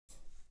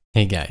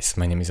Hey guys,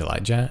 my name is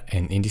Elijah,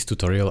 and in this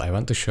tutorial I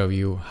want to show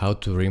you how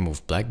to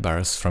remove black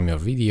bars from your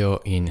video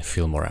in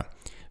Filmora.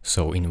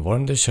 So in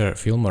Wondershare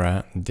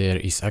Filmora there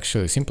is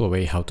actually a simple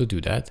way how to do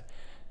that,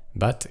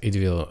 but it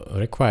will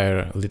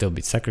require a little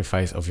bit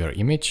sacrifice of your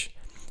image,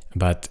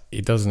 but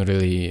it doesn't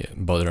really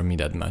bother me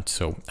that much.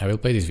 So I will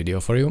play this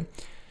video for you.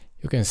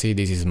 You can see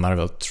this is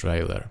Marvel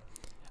trailer.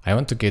 I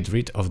want to get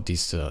rid of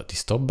this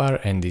top bar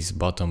and this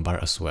bottom bar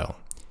as well.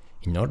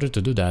 In order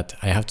to do that,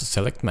 I have to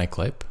select my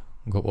clip,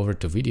 go over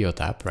to video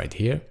tab right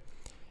here,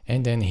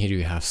 and then here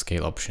you have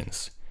scale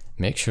options.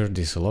 Make sure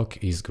this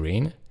lock is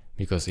green,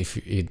 because if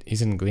it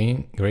isn't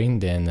green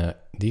then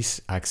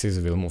this axis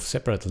will move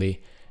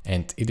separately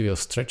and it will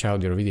stretch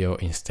out your video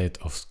instead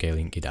of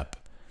scaling it up.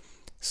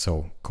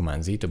 So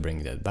Command Z to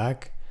bring that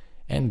back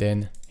and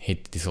then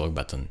hit this lock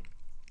button.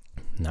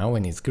 Now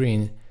when it's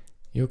green,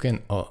 you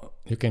can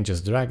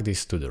just drag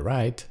this to the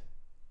right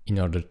in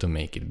order to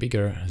make it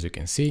bigger, as you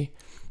can see,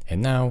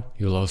 and now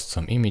you lost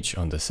some image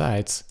on the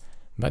sides,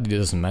 but it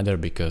doesn't matter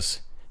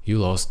because you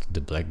lost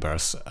the black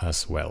bars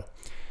as well.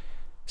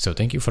 So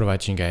thank you for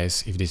watching,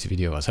 guys. If this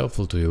video was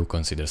helpful to you,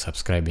 consider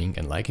subscribing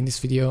and liking this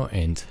video,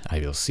 and I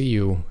will see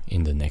you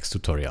in the next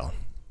tutorial.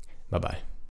 Bye bye.